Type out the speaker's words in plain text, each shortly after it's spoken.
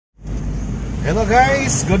Hello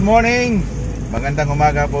guys, good morning. Magandang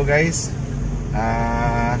umaga po guys.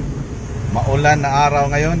 Maulan na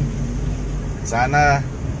araw ngayon. Sana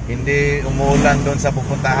hindi umuulan doon sa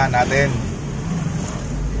pupuntahan natin.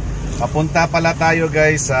 Papunta pala tayo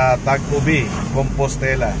guys sa Tag-ube,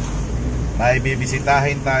 Compostela. May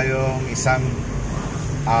bibisitahin tayong isang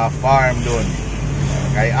farm doon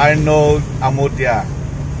kay Arnold Amodia.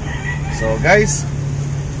 So guys,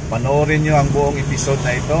 panoorin nyo ang buong episode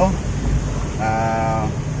na ito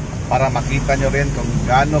para makita nyo rin kung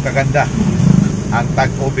gaano kaganda ang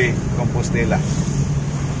Tag-ube, Compostela.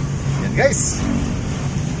 Yan guys,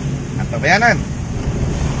 ang tabayanan.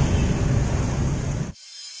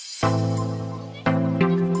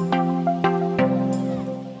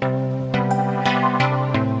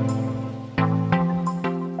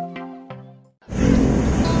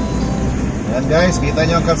 Yan guys, kita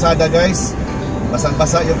nyo ang kalsada guys.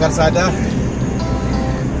 Basang-basa yung kalsada.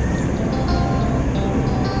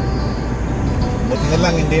 Buti na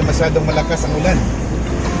lang hindi masyadong malakas ang ulan.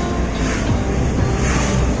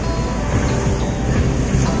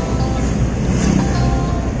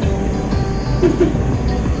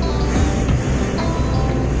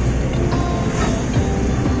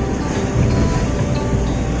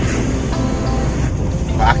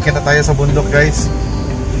 Paakyat na tayo sa bundok guys.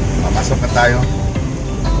 Papasok na tayo.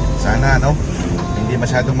 Sana hindi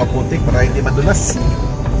masyadong maputik para hindi madulas.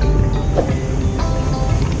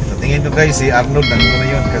 Tingin ko guys, si Arnold nandun na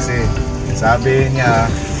yun kasi sabi ng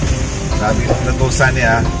natusan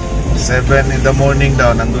niya 7 in the morning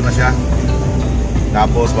daw nandun na siya.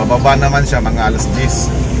 Tapos bababa naman siya mga alas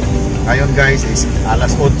 10. Ngayon guys is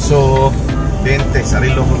alas 8:20 sa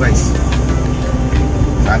relo ko guys.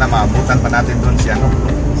 Sana maabutan pa natin dun si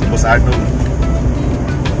Boss Arnold.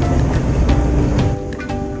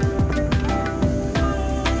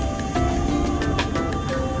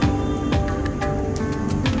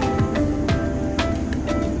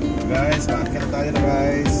 Guys, bakit tayo na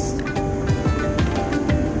guys?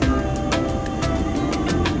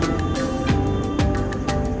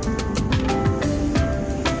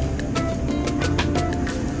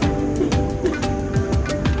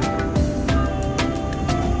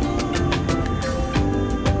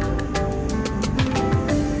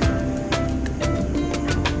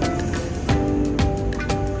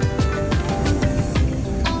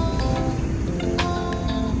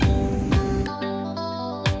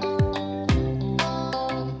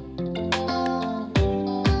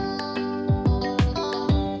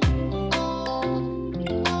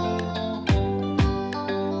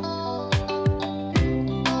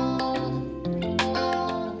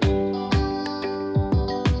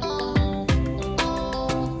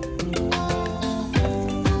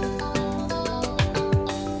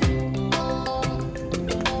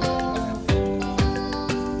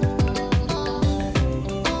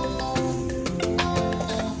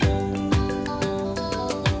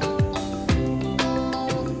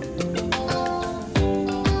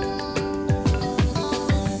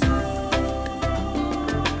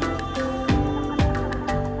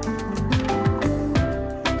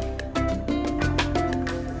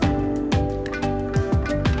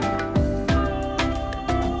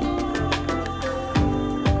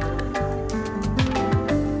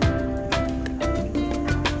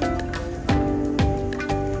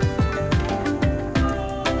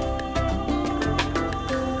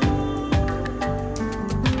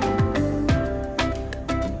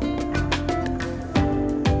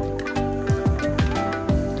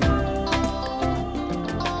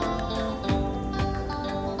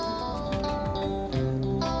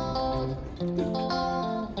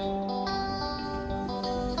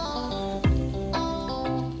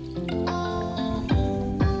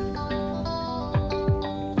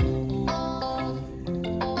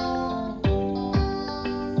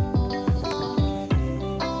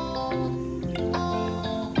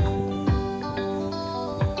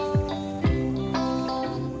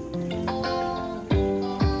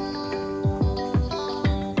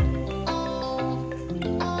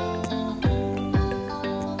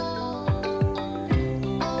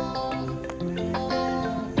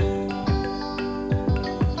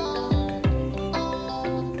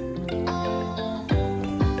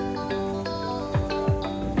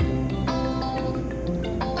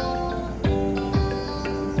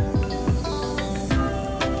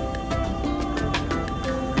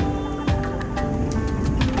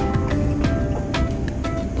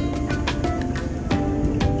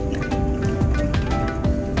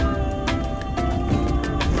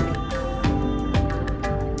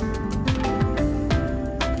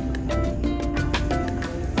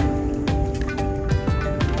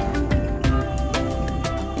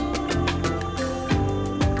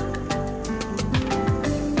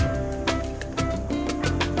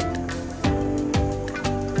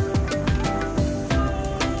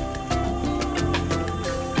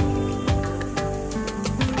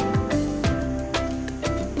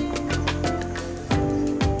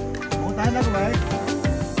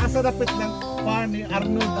 malapit ng farm ni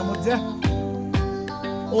Arnold Amodia.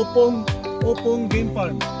 Opong Game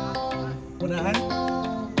Farm. Unahan?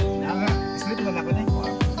 Nga, street lang ako na.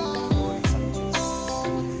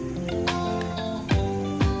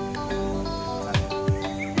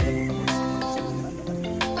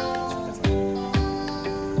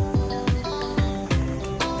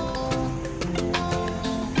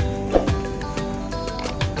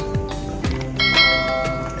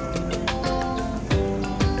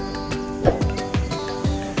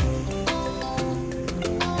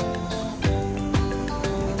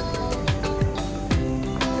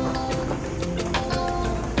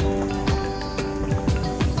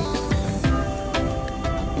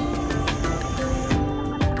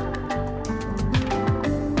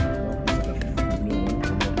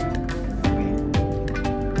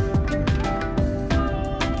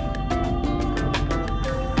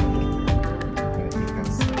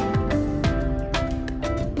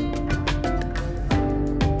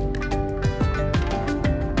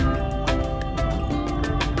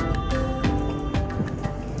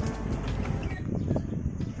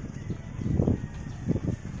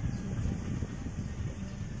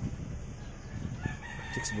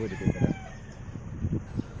 Chicks body ko pala.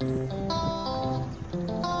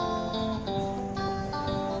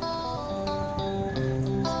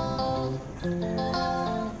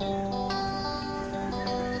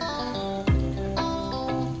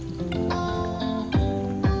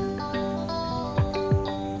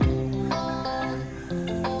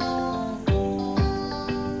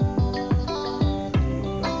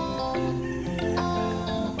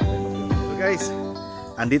 Guys,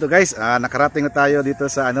 andito guys, nakarating na tayo dito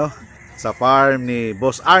sa sa farm ni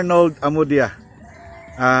Boss Arnold Amodia.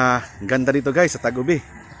 Ganda dito guys sa Tag-ube.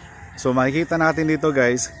 So makikita natin dito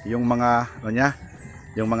guys yung mga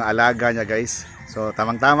yung mga alaga niya guys. So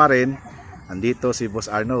tamang-tama rin andito si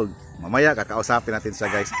Boss Arnold. Mamaya kakausapin natin siya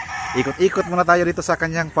guys. Ikot-ikot muna tayo dito sa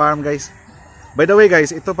kanyang farm guys. By the way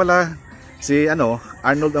guys, ito pala si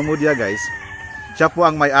Arnold Amodia guys. Siya po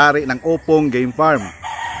ang may-ari ng Opong Game Farm.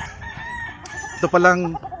 Ito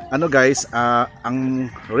palang guys, ang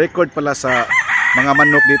record pala sa mga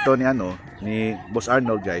manok dito ni Boss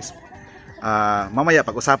Arnold guys. Mamaya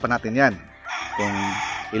pag-usapan natin 'yan. Kung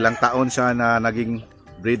ilang taon siya na naging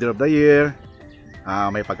breeder of the year,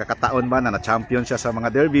 may pagkakataon ba na na-champion siya sa mga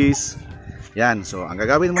derbies. Yan, so ang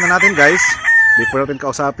gagawin muna natin guys, before natin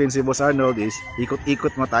kausapin si Boss Arnold is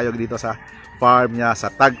ikot-ikot mo tayo dito sa farm niya sa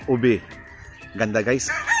Tag-ube. Ganda guys.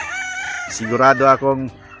 Sigurado akong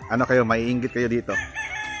kayo, maiinggit kayo dito.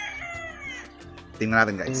 Tingnan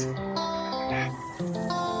natin guys.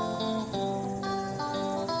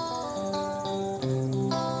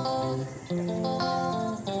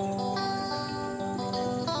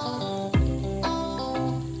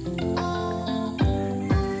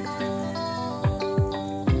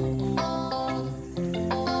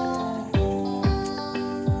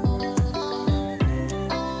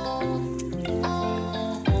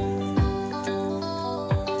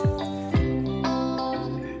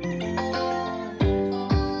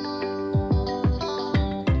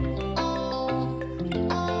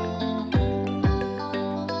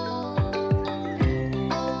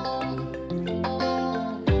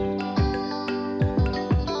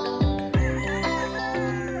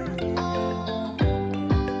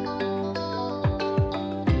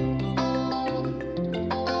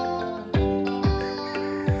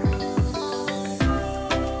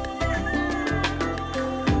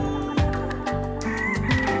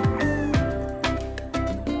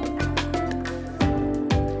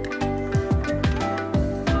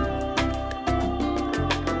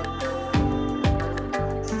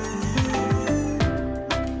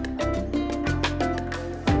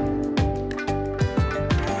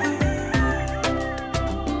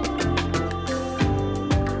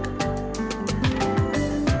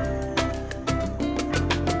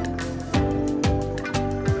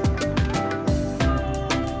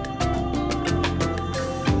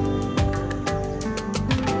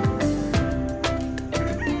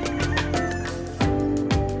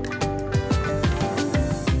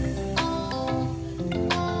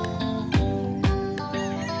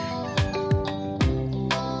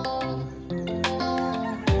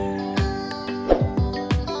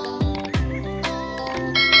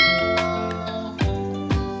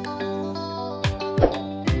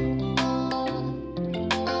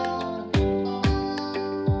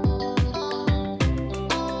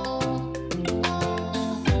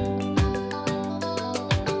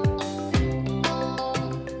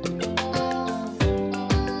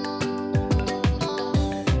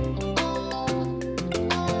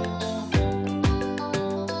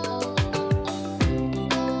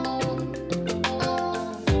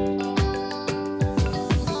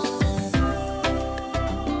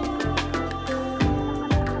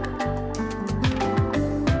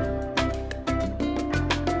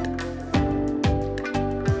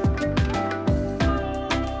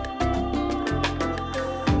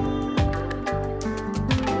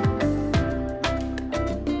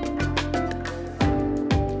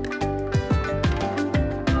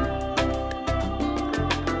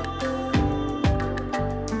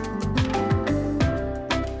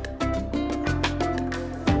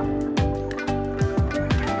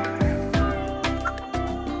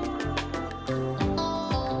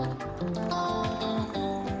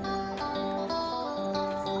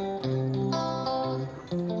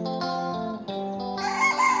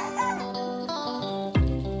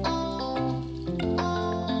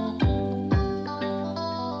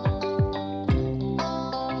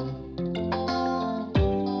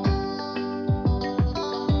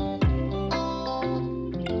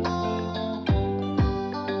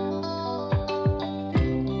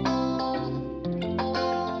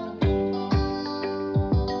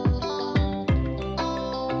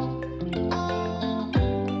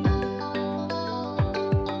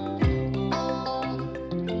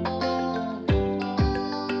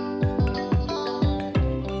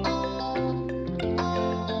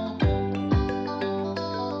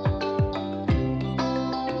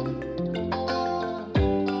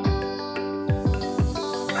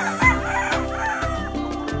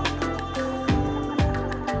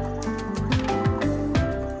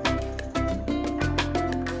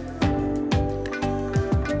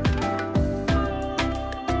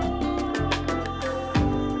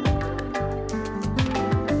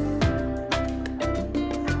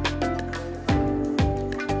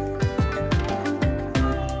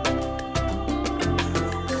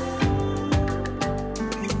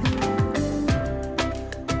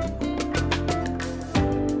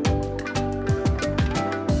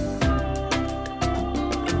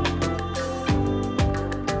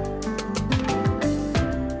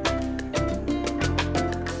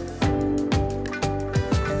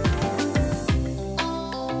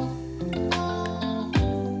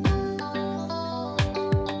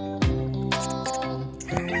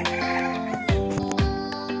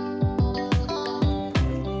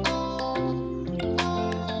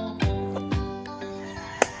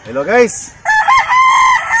 Hello guys!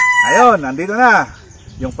 Ayun, nandito na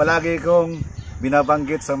yung palagi kong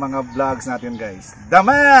binabanggit sa mga vlogs natin guys. The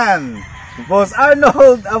man! Boss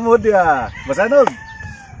Arnold Amodia! Boss Arnold,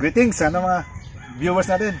 greetings sa mga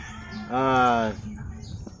viewers natin.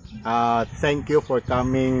 Thank you for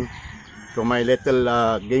coming to my little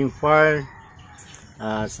game farm.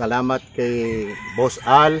 Salamat kay Boss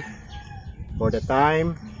Al for the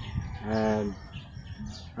time. And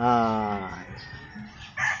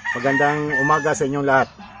magandang umaga sa inyong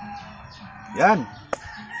lahat. Yan.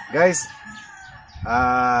 Guys,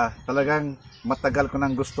 talagang matagal ko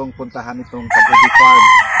nang gustong puntahan itong Tag-ube farm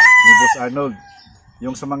ni Boss Arnold.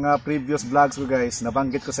 Yung sa mga previous vlogs ko guys,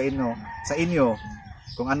 nabanggit ko sa inyo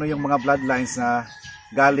kung ano yung mga bloodlines na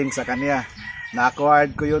galing sa kanya.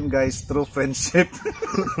 Na-acquired ko yun guys through friendship.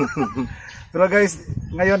 Pero guys,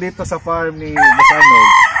 ngayon dito sa farm ni Boss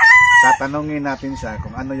Arnold, tatanungin natin siya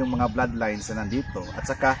kung ano yung mga bloodlines na nandito at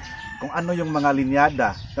saka kung ano yung mga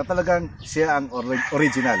linyada na talagang siya ang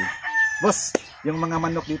original. Boss, yung mga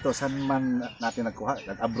manok dito, saan man natin nagkuha?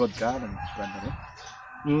 Nag-abroad ka?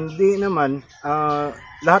 Hindi naman.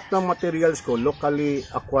 Lahat ng materials ko, locally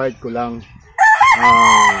acquired ko lang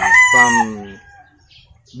from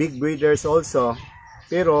big breeders also.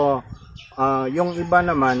 Pero yung iba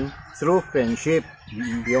naman, through friendship,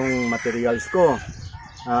 yung materials ko.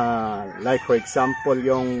 Like for example,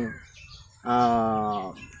 yung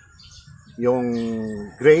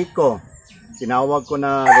gray ko, tinawag ko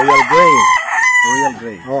na Royal Gray. Royal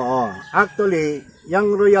Gray. Oo. Actually,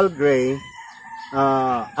 yung Royal Gray,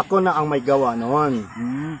 ako na ang may gawa noon.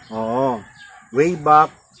 Oo. Way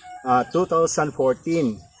back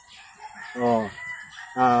 2014. Oh.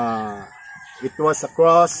 It was a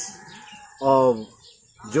cross of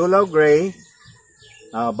Julaw Gray,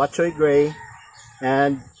 Batchoy Gray,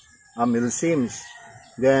 and Milsims.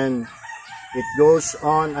 Then it goes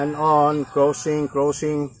on and on, crossing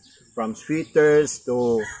from sweeters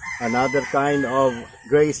to another kind of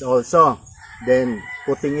grays also. Then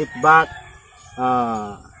putting it back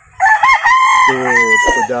to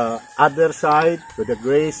the other side, to the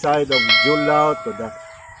gray side of Julaw, to the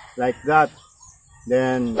like that.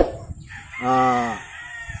 Then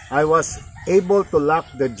I was able to lock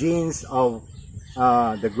the genes of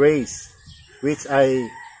the grays, which I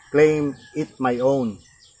claim it my own.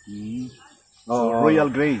 So,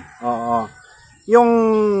 Royal Gray. Oo.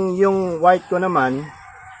 Yung white ko naman,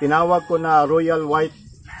 tinawag ko na Royal White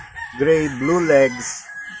Gray Blue Legs.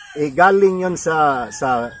 Galing yun sa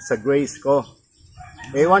grays ko.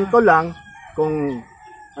 Ewan ko lang kung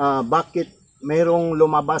bakit mayroong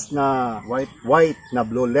lumabas na white na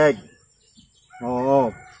blue leg.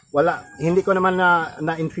 Oo. Hindi ko naman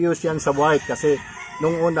na-infuse yan sa white kasi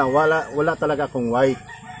nung una wala talaga akong white.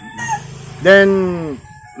 Then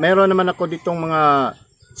meron naman ako ditong mga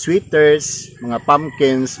sweeters, mga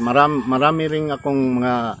pumpkins, marami ring akong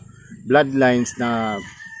mga bloodlines na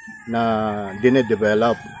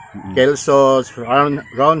dinedevelop. Kelsos,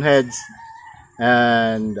 roundheads,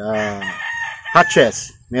 and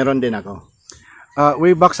hatches, meron din ako.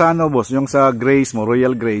 Way back sa boss, yung sa Grace mo,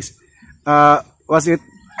 Royal Grace, was it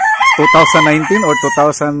 2019 or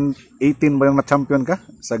 2018 ba yung na-champion ka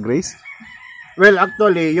sa Grace? Well,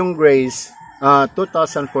 actually, yung Grace,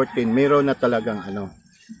 2014, meron na talagang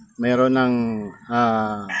meron ng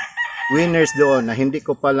winners doon na hindi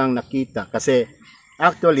ko palang nakita kasi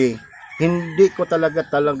actually hindi ko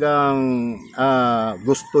talagang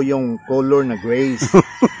gusto yung color na grays.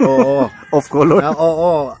 Oo. Off color?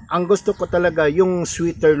 Oo. Ang gusto ko talaga yung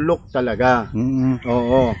sweeter look talaga.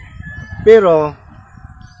 Oo. Pero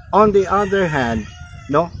on the other hand,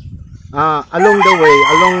 along the way,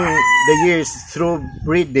 along the years through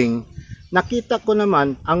breeding, nakita ko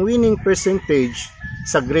naman ang winning percentage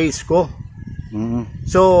sa grays ko.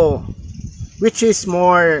 So, which is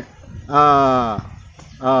more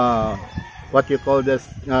what you call this,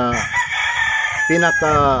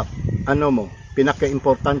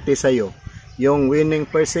 pinaka-importante sa'yo, yung winning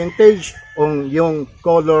percentage o yung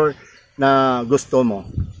color na gusto mo.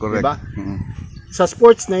 Correct. Diba? Sa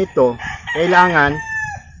sports na ito, kailangan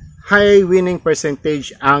high winning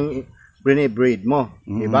percentage ang breed mo,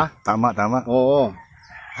 di ba? Tama. Oo.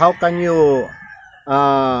 How can you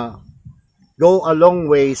go a long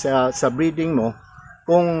way sa breeding mo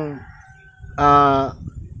kung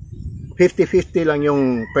 50-50 lang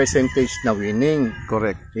yung percentage na winning?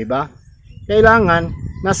 Correct. Di ba? Kailangan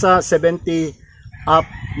nasa 70 up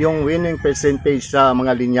yung winning percentage sa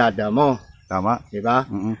mga linyada mo. Tama. Di ba?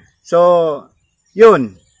 So,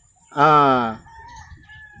 yun.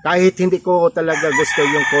 Kahit hindi ko talaga gusto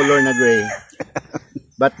yung color na gray,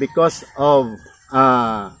 but because of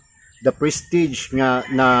the prestige nga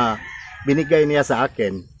na binigay niya sa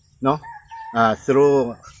akin, no?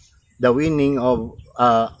 Through the winning of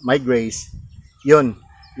my grace, yun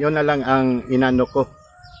na lang ang inano ko,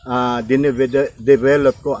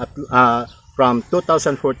 develop ko at from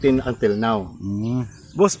 2014 until now.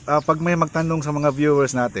 Boss, pag may magtanong sa mga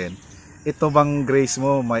viewers natin, ito bang grace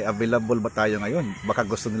mo, may available ba tayo ngayon? Baka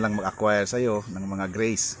gusto nilang mag-acquire sa'yo ng mga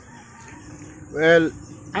grace. Well,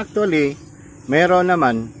 actually, meron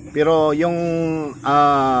naman, pero yung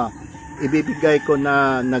ibibigay ko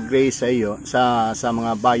na grace sa iyo, sa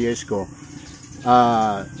mga buyers ko,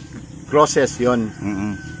 process yon.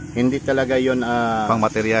 Hindi talaga yon pang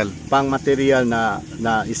material na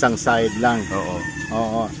isang side lang.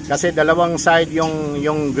 Oo. Kasi dalawang side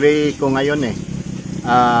yung gray ko ngayon eh.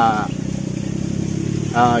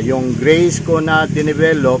 Yung grays ko na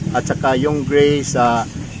dinevelop at saka yung gray sa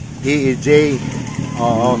EEJ,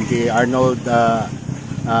 kay Arnold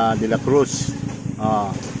de la Cruz.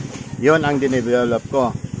 Yon ang dinevelop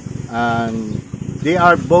ko, and they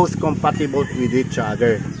are both compatible with each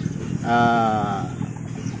other.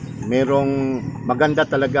 Merong maganda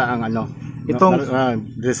talaga ang itong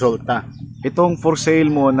resulta. Itong for sale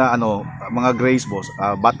mo na mga grace, boss,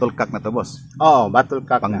 battle cock na to, boss. Oo, battle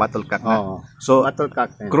cock. Pang battle cock na. So battle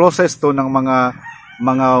cock na. Crosses to ng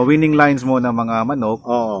mga winning lines mo na mga manok.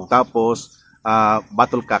 Tapos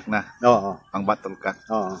battle cock na. Pang battle cock.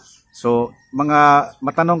 So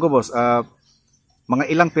matanong ko, boss, mga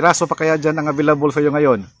ilang piraso pa kaya dyan ang available sa iyo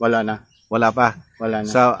ngayon? Wala na.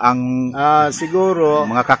 So ang siguro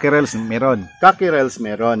mga kakirels meron.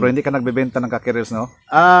 Meron. Pero hindi ka nagbebenta ng kakirels, no?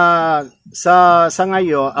 Sa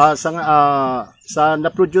ngayon, sa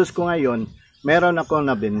na-produce ko ngayon, meron ako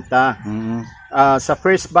nabenta. Sa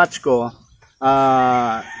first batch ko,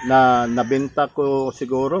 nabenta ko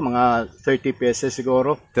siguro mga 30 pesos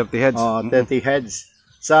siguro. 30 heads. 30 heads.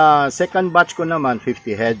 Sa second batch ko naman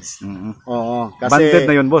 50 heads. Kasi banded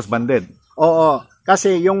na yun, boss, banded.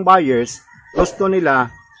 Kasi yung buyers gusto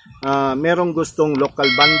nila, merong gustong local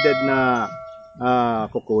banded na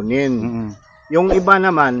kukunin. Yung iba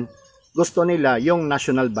naman gusto nila yung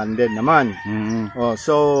national banded naman.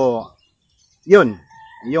 So yun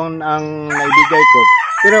ang naibigay ko.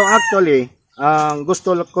 Pero actually,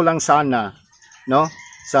 gusto ko lang sana, no,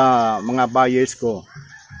 sa mga buyers ko,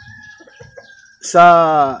 sa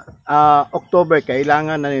October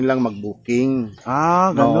kailangan na nilang mag-booking.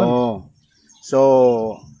 Ganun. So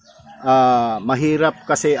mahirap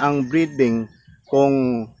kasi ang breeding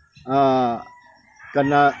kung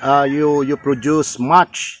you produce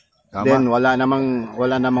much. Tama. Then wala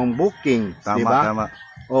namang booking, di ba? Tama.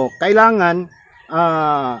 Kailangan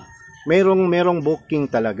merong booking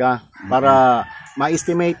talaga para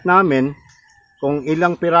ma-estimate namin kung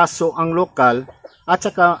ilang piraso ang lokal at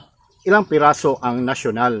saka ilang piraso ang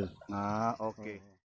national. Okay.